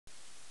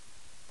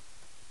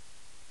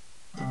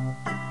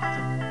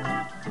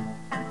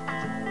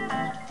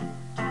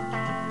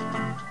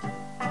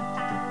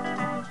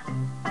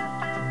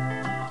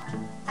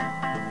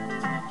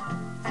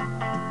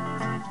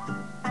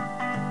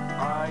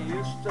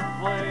to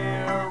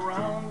play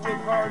around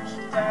with hearts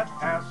that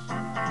asked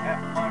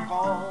at my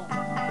call.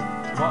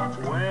 But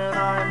when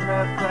I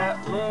met that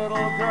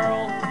little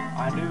girl,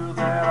 I knew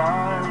that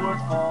I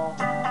would fall.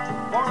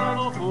 Poor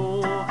little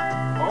fool,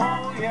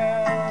 oh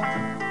yeah,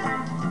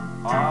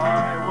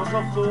 I was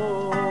a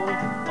fool,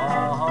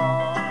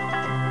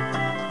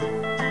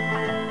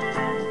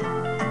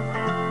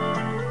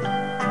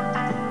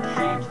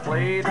 She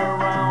played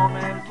around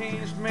and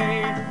teased me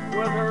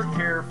with her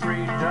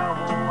carefree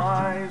devil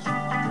eyes.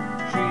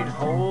 She'd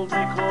hold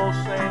me close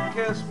and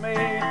kiss me,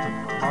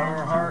 but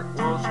her heart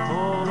was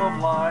full of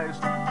lies.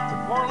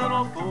 Poor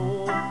little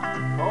fool,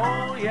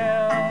 oh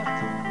yeah,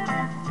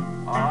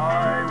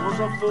 I was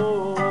a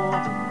fool,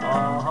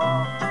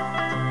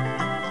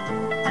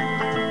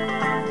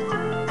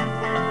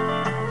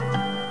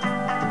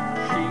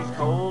 She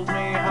told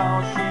me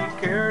how she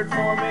cared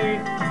for me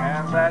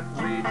and that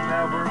we'd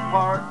never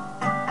part.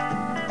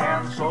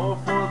 And so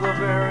for the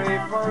very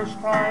first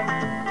time,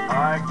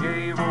 I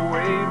gave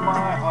away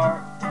my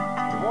heart.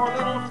 Poor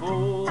little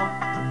fool,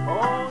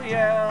 oh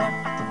yeah,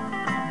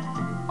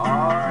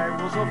 I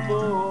was a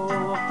fool,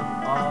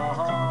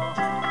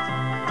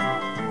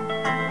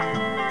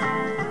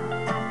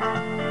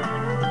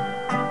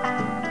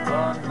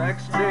 The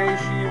next day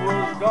she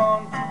was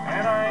gone,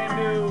 and I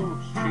knew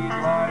she'd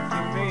lied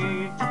to me.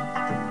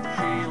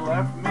 She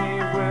left me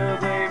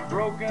with a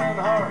broken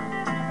heart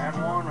and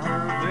won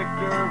her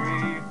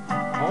victory.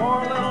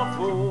 Poor little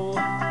fool,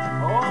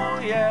 oh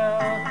yeah,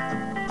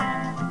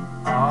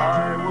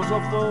 I was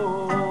a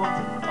fool,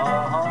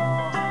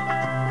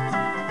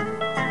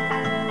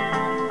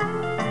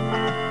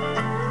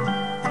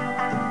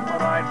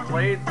 But I'd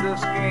played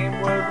this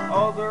game with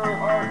other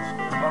hearts,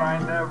 but I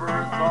never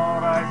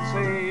thought I'd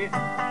see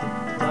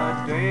the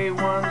day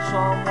when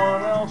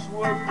someone else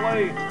would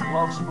play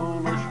love's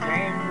foolish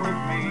game with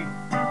me.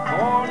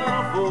 Poor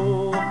little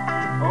fool,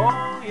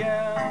 oh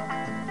yeah,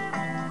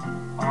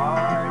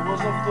 I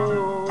was a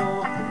fool.